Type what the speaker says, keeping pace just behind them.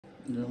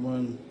Yeah,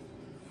 man.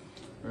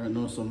 Right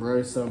now, some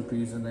rice and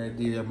peas in the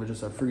idea. I'm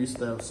just a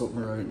freestyle something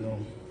right now.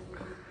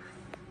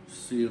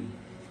 See him.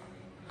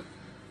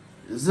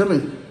 You see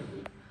me?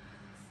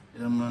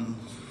 Yeah, man.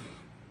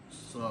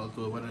 Salt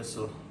over there,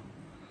 so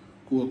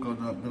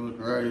coconut milk,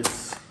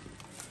 rice.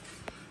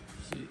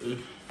 See,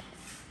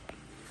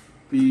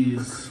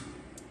 peas.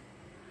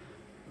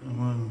 Yeah,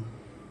 man.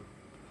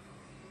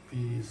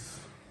 Peas.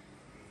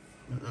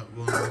 Let that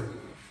go.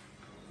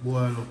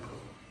 Boil up.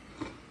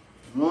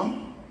 You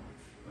know?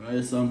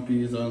 Rice and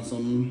peas and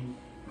some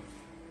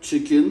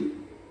chicken.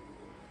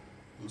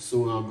 And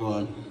so I'm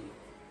going.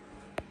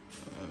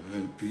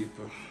 Alright,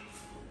 people.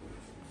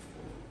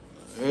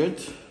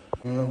 Alright.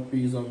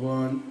 Peas are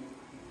gone.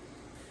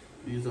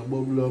 Peas are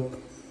bubble up.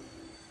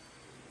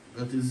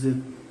 That is it.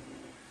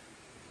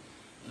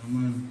 Yeah,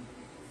 man.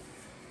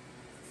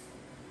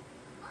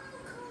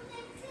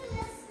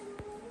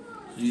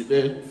 See it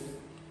there?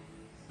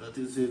 That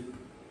is it.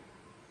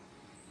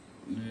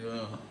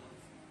 Yeah.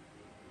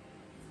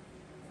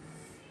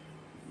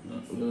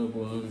 That's what I'm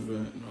going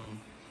right now.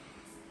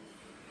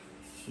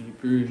 See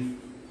pretty.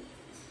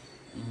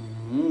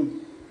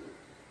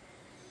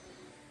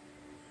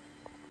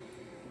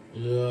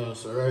 Yeah,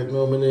 so right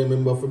now my name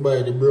is to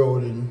buy the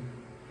browning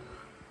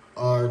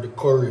or the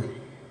curry.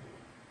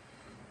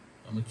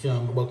 And I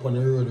can't go back on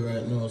the road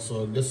right now,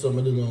 so guess what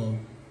I do now?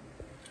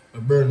 I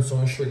burn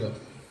some sugar.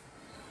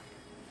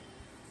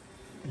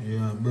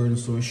 Yeah, I burn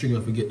some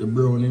sugar to get the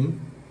browning.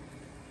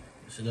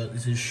 See that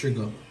this is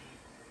sugar.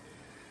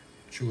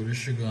 Chew the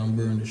sugar and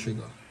burn the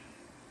sugar.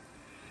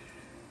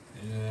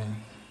 Yeah.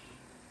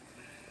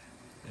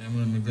 Yeah,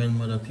 man, my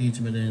grandmother teach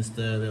me the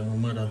style.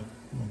 My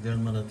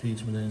grandmother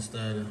teach me the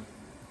style.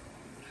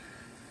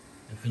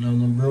 If you don't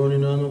have no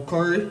browning or no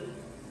curry,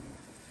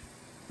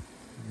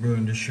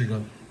 burn the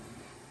sugar.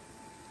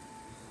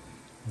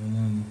 And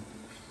then,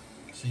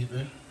 see it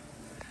there?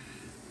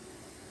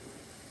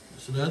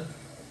 See that?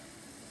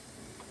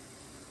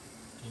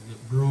 So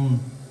get brown.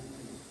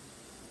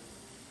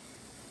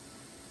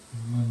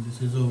 And then this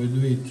is how we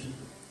do it.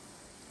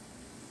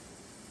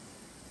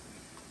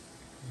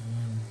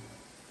 And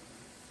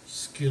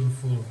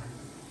skillful.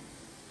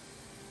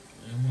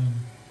 Yeah, man.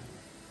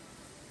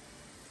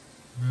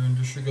 Burn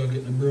the sugar,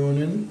 get the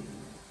browning.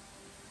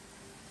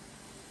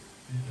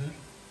 See that?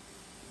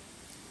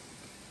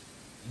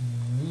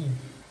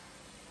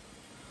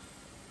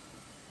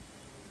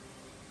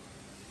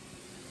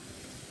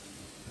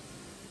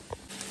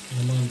 I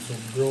want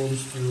some brown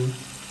stew.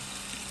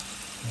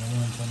 I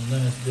want some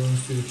nice brown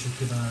stew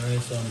chicken and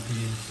rice and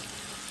peas.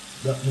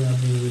 That me I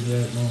deal with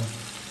right now.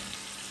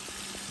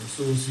 The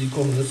sauce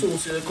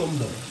come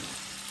down.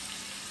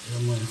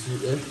 Yeah, man, see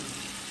it there?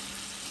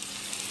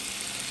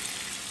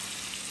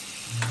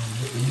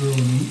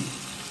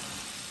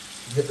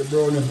 Get the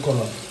browning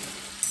color.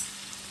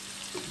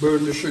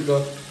 Burn the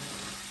sugar,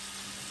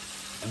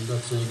 and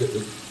that's how you get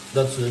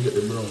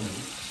the browning.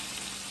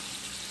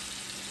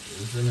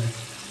 You see me?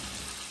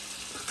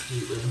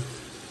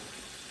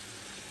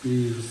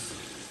 Peas.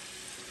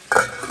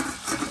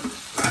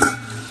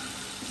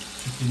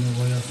 Chicken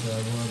over here, so I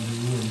want the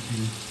whole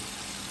peas.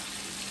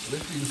 The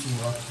peas so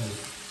active.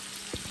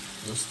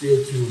 So stay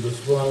tuned.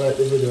 Just go and like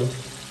the video,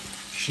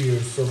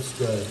 share,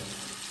 subscribe,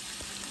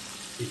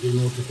 hit the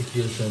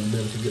notification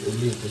bell to get the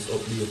latest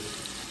update.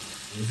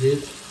 You see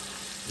it?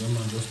 Yeah,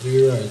 man, just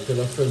be right. Tell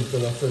a friend.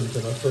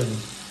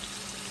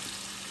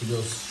 To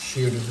just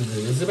share the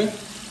video. You see me?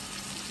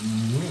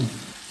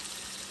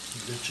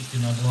 The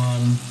chicken at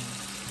one.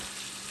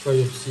 Fry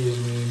up, see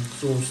me.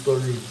 So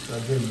story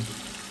again.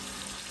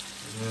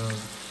 Yeah.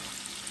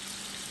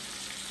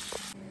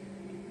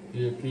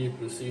 Yeah,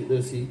 people, see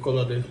this, see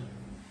color the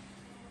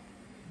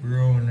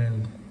brown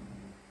and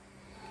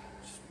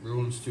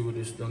brown stew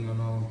this done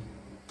now.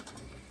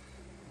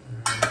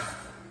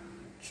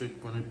 Check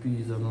on the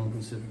peas and now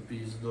to see if the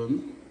peas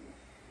done.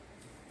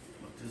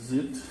 That is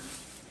it.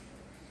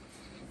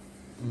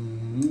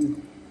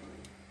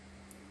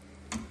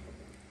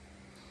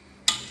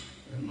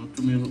 Not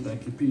to me look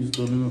like the peas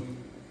done, you know.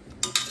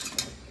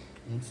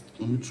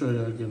 Let me try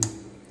again.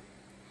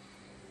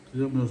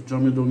 See, I'm just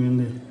jam it down in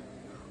there.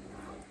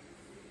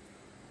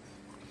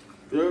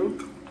 Yeah.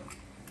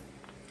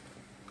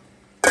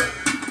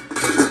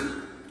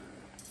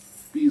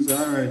 Peas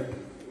are alright.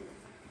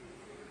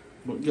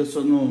 But guess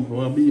what now?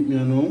 What beat me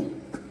now?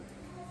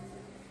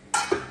 I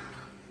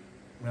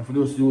have to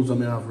just use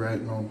what I have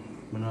right now.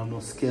 I don't have no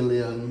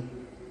scallion.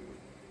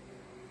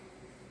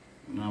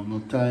 I don't have no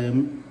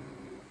thyme.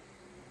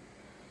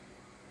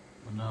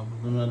 I don't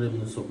have none of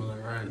them something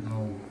like right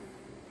now.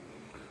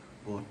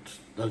 But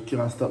that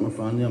can't stop me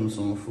from having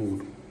some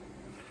food.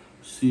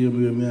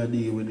 Same way I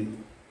deal with it.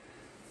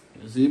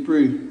 You see,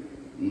 pretty?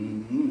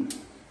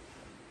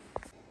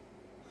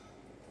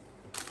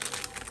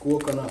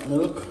 Coconut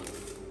milk.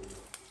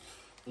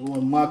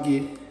 One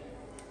Maggi.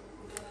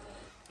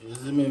 You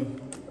see me?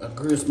 A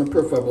grace I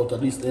prefer, but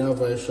at least they have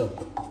a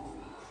shop.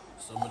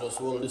 So I just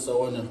hold this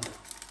one here.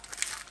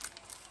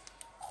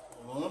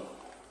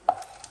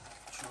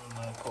 Through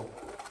my cup.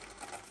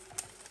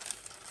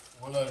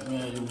 Voila. like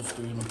me I used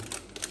to, you know.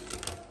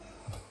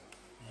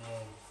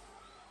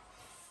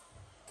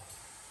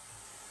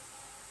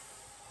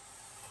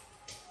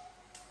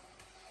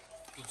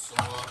 Put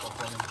some water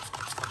on it.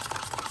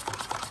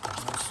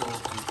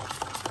 Soak it.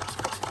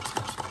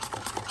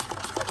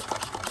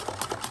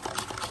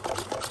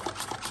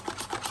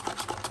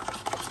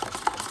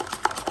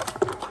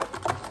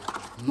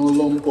 No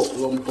lump up,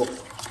 lump up.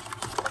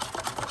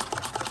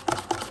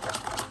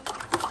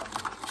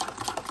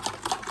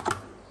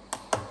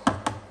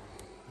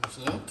 What's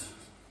that?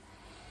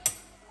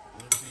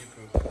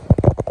 People.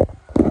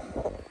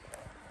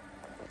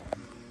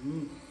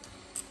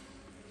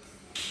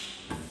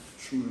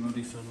 True, not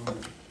this one.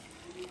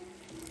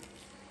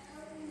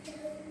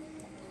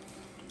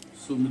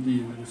 So me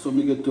deal with it. So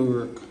me get to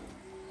work.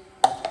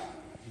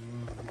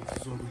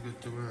 So me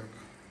get to work.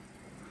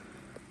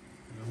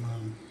 Yeah,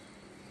 man.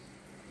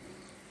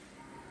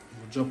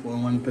 I'll drop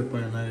on one pepper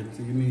and I take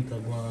the meat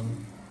and go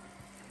on.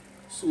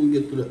 Soon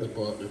get to the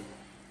part there.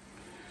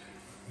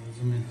 You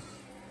see me?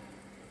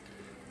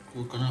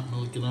 Coconut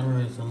milk in the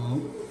rice and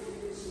now.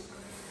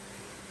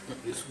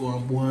 Let this go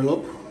and boil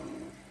up.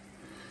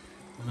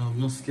 I have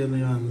no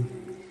scallion.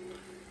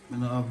 I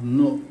have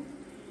no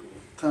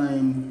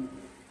time.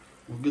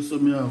 Guess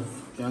what I have?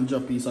 Can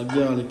drop a piece of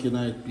garlic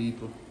tonight,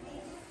 people.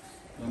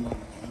 Can drop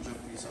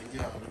a piece of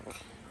garlic.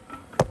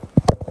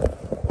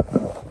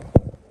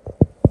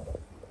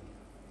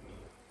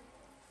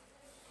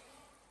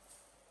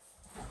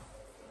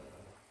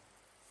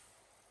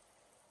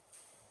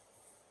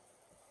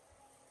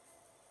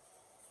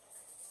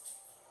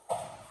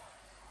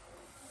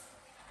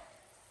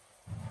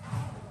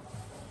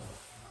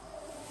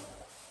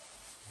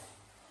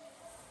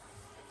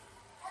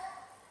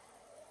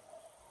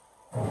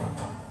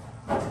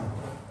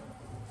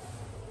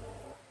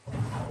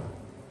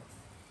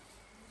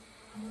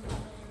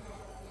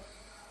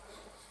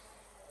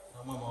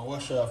 Mama,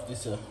 wash off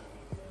this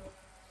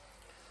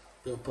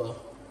pepper.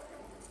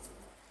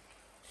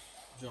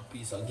 Drop a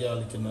piece of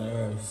garlic in the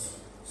rice.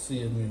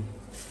 See me.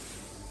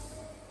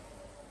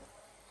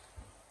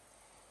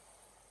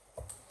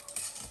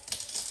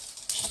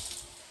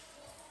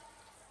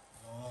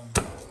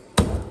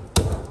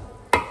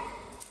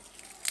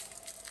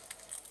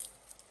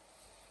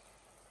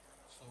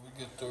 So we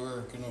get to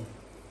work, you know.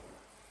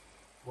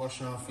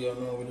 Wash off here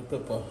now with the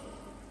pepper.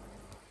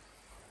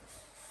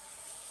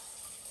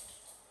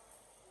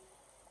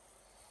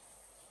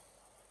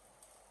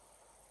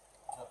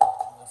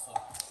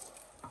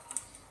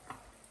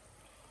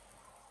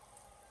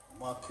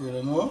 Mackerel,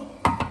 you know?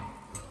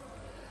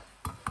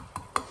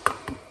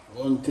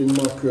 One thing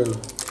mackerel.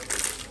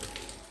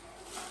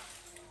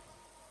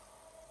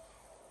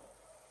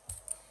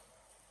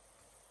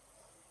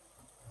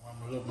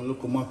 I'm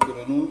look at mackerel,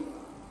 you know?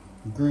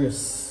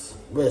 Grace,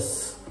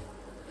 best,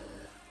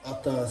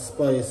 hot and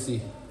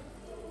spicy.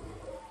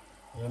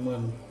 Yeah,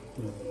 man.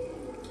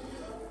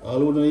 All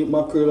who don't eat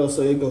mackerel,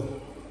 so you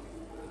go.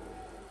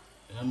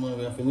 Yeah, man,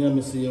 we have to name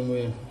the same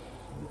way.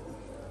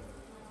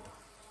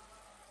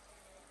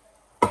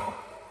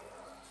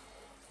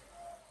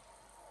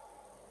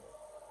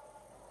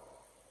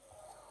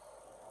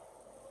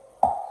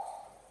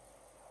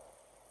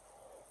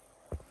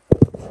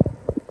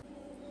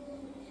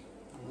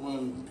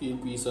 One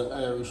piece of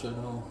Irish, you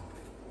know.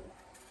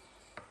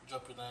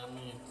 Drop it on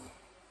me.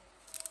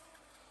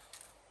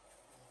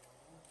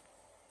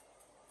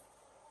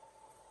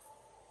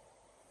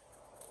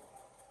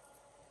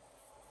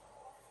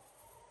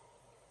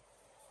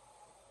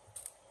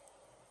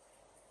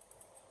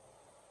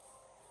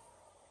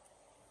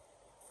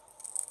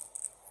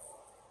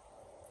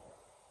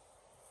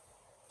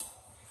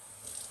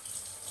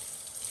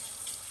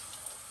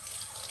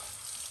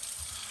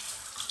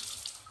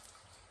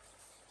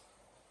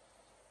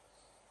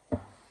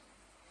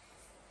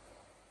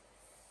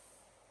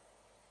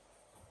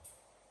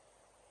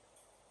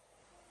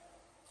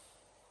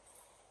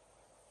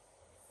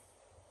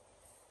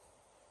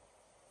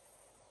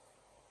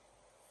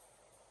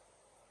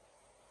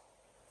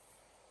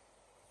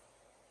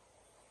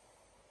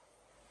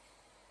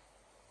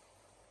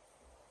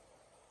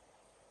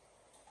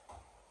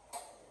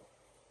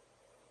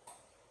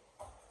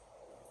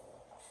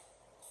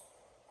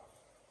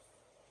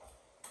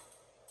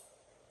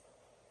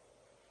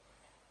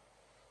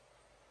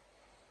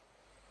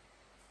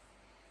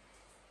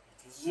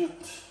 This is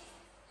it.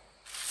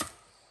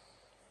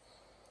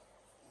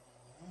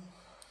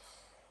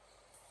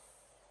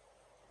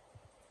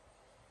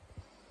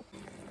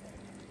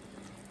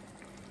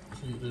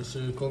 See this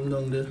come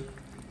down there.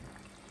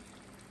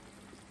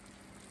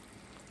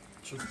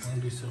 Check on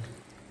this.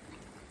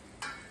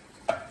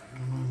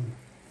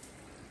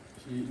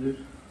 See there.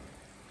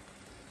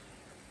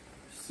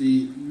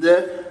 See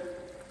there.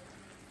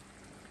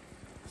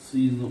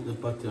 Season up the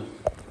patio.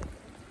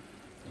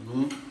 You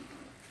know?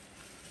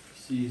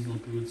 Season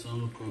up with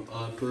some look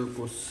all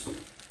purpose.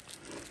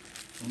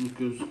 Some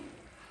look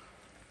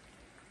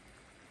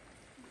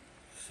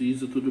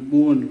season to the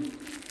bone.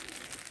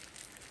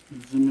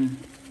 You see me?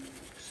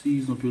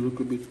 Season up you look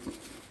a bit.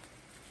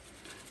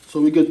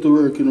 So we get to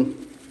work, you know.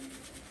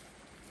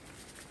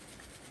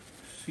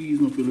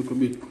 season up a little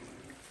bit.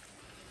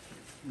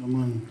 Yeah,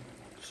 man.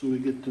 So we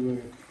get to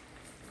work.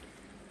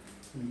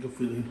 We go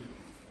for the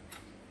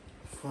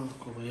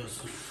fork over here.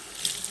 So.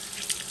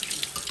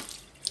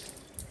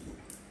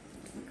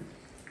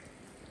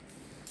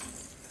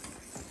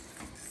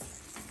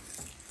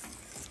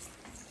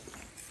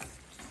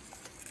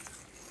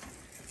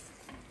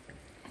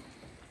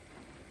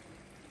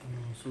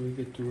 So we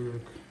get to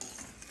work.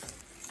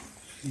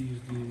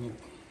 Seasoning up.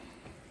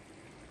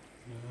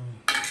 Yeah.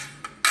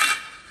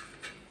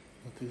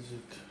 What is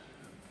it?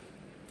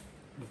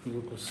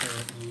 Look at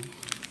salt now.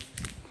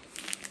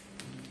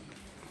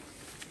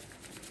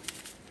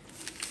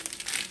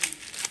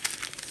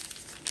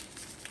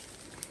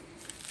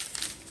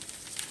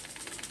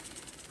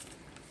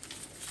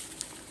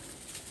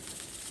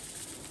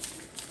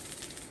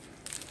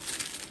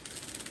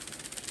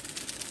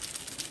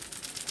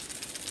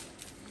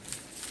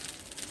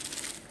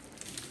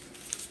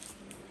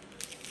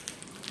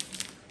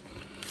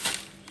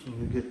 So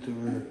we get to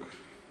work.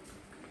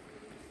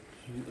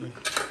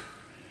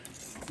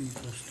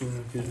 Just stir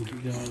again,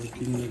 garlic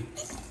in there.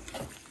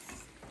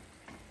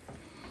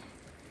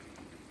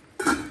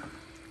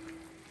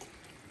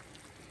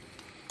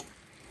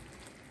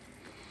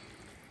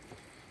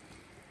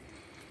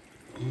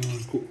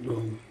 And cook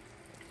down.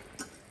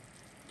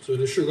 So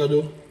the sugar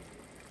though,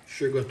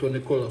 sugar turn the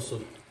color,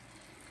 so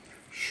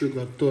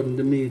sugar turn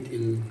the meat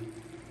in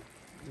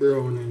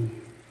brown,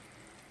 and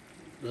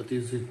that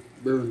is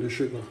it, burn the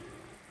sugar.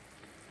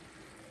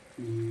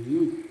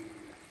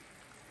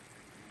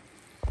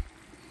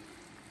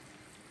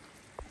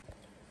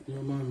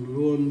 Yeah man,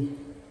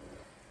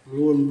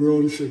 lone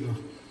brown sugar.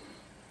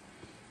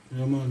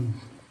 Yeah man.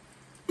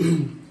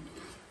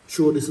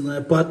 Throw this in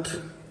a pot,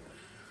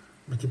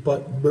 make the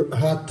pot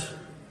hot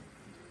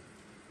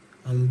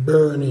and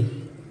burn it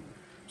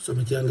so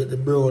we can get the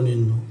brown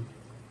in.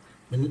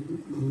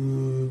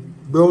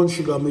 Brown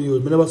sugar I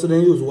use. I never see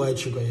them use white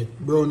sugar yet.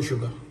 Brown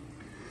sugar.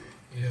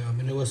 Yeah, I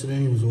never see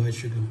them use white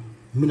sugar.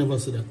 I never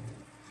see that.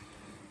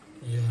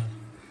 Yeah.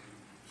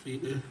 See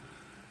it there?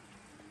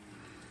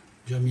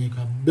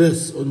 Jamaica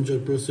best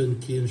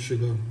 100% cane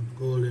sugar,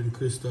 golden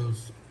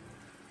crystals.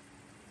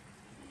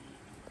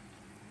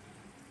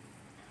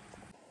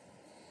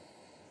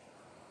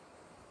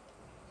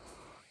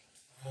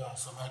 Yeah,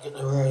 so I get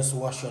the rice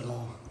washer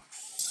now.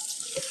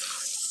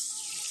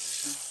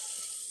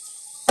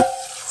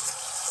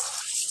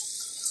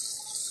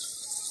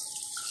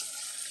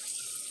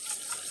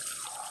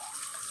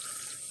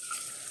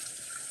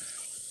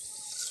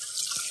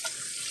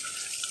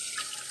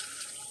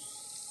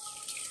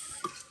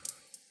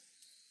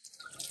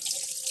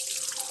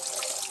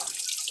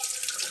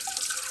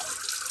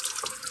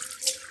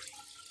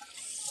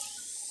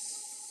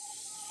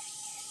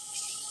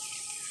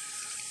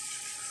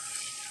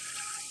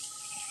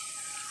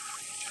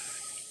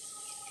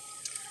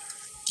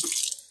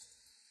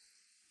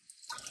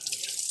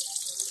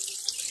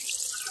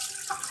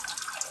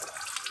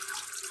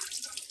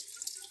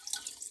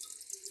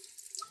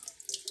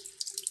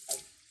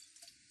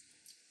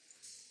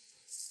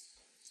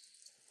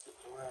 Get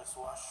the rice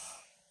wash.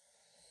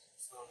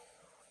 So,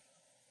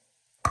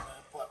 in the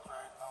pot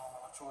right now,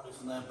 I'm going to throw this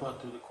in the pot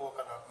with the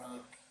coconut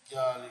milk,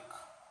 garlic,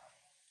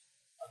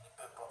 and the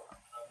pepper.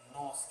 And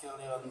no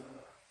scallion,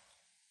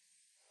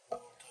 no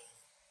thyme.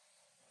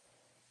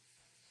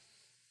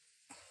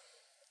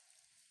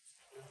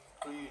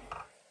 Clean.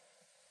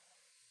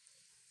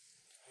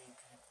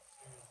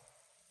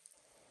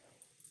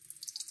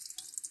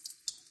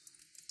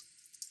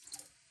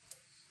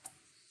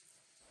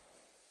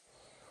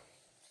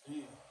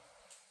 Clean.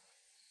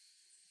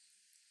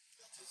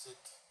 That is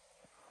it.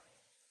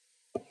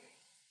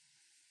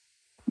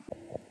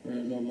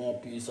 Right now, my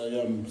piece of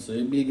yam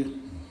so big. I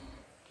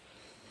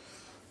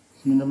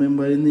don't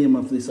remember the name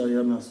of this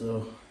yam,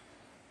 so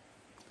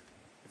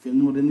if you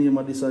know the name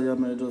of this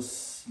yam,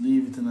 just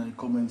leave it in the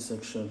comment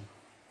section.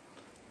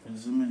 You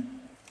see me?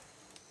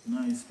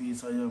 Nice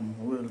piece of yam,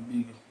 well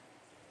big. You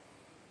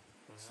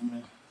see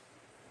me?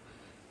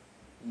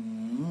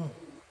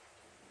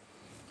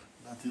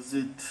 That is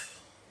it.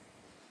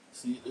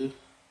 See it?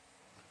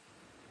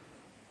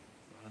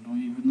 I don't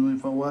even know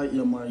if a white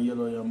yam or a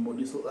yellow yam, but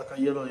this look like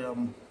a yellow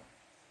yam.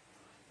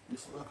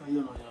 This look like a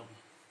yellow yam.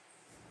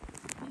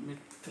 Let me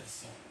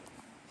test it.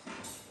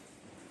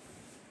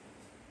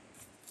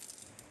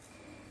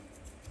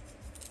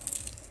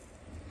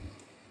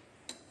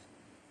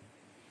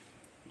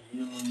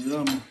 Yellow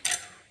yam.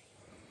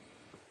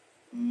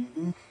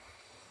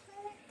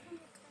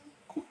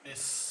 Cook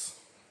this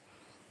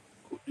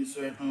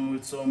right now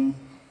with some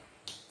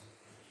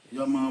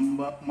yam and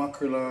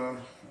mackerel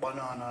or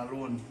banana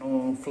alone,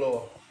 no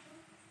flour.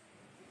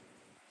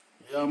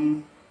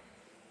 Yam,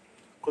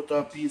 cut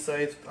a piece of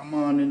it in the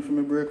morning for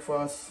my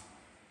breakfast.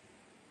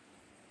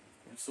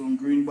 With some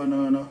green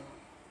banana,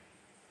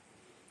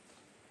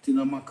 tin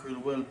of mackerel,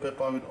 well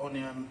pepper with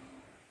onion.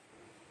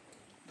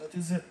 That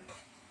is it.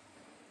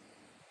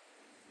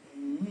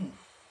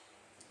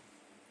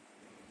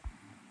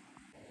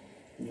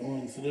 You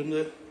want to see them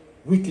there?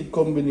 Wicked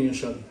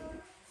combination.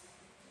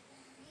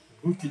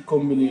 Wicked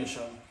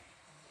combination.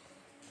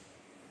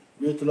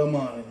 Wait till the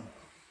morning.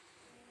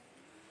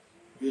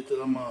 Wait till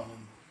the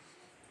morning.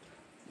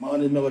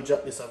 Morning never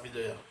drop this a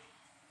video. Yeah.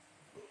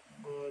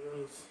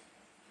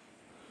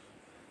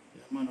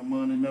 Yeah man, the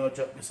morning never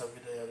drop this a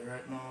video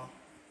right now.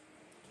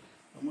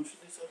 How much is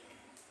this?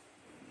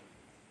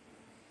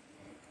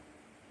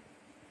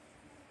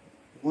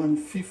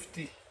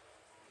 150.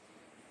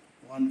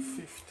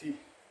 150.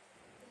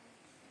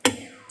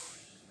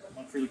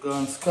 Mackerel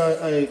gone sky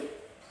high.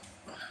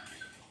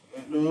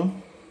 Right now.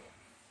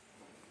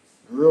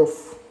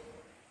 Rough.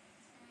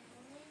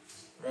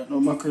 Right now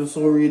mackerel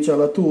so reach all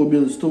the 2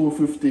 bills,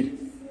 250.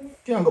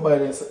 Can't go buy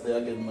this there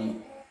again,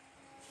 man.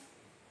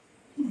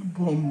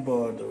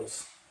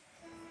 Bombardos.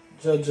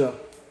 Jaja.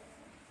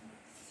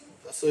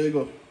 That's how you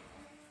go.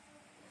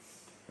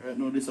 Right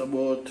now this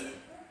about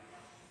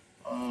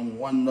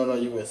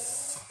 $1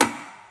 US.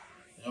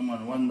 Yeah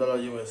man,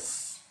 $1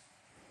 US.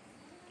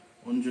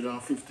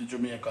 150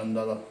 Jamaican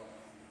dollar.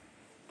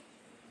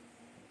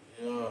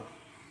 Yeah.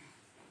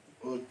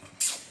 But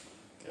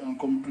can't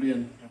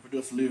complain if you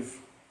just live.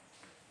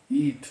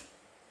 Eat.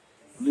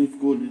 Live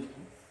good.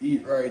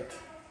 Eat right.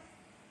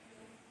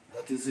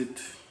 That is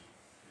it.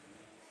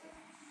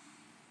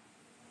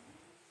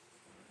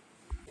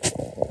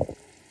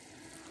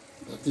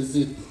 That is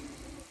it.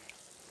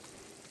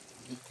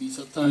 Get piece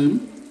of time.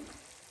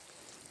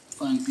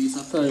 Find piece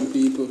of time,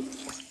 people.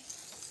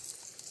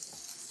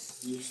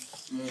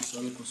 Use rice a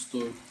little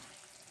store.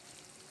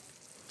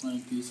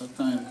 Find piece of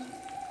time.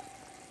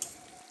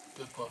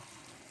 Pepper.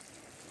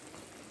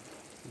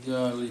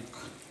 Garlic.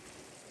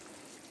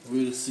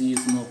 Really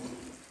season up.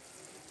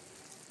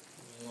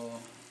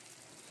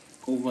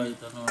 Cover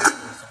it and all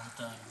for some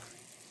time.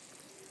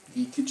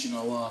 Give kitchen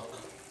a walk.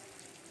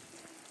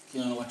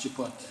 Can't watch your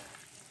pot.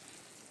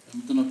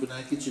 I'm turn up in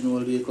the kitchen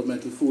all day, come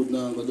make the food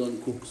now go done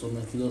cook, so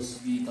make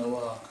just give it a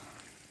walk.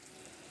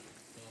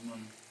 Yeah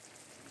man.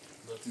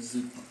 That is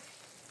it.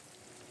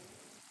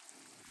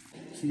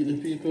 See the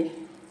people?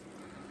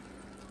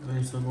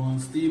 Rice are going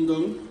steam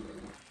down.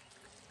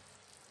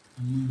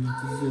 And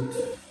that is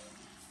it.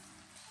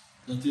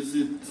 That is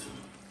it.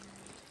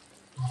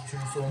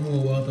 Throw some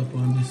more water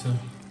upon this.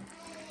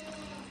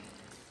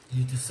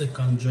 Need the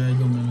second dry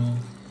down, you know.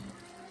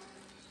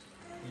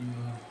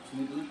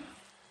 See that?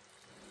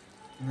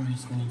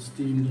 Rice going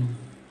steam down.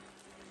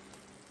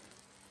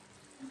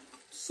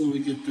 So we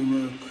get to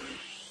work.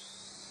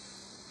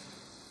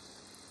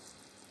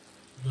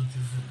 That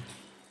is it.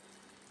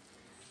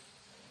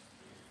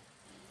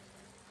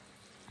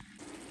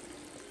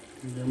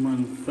 Yeah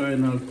man,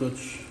 final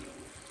touch.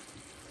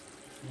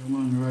 Yeah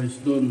man, rice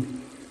done.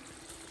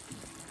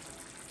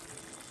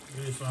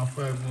 This for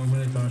 5 more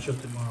minutes and shut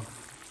him off.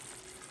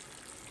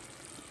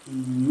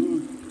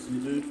 See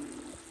there?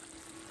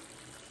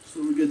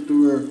 So we get to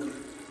work.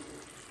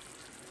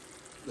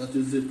 That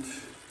is it.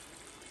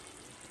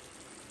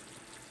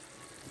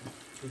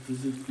 That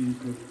is it,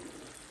 people.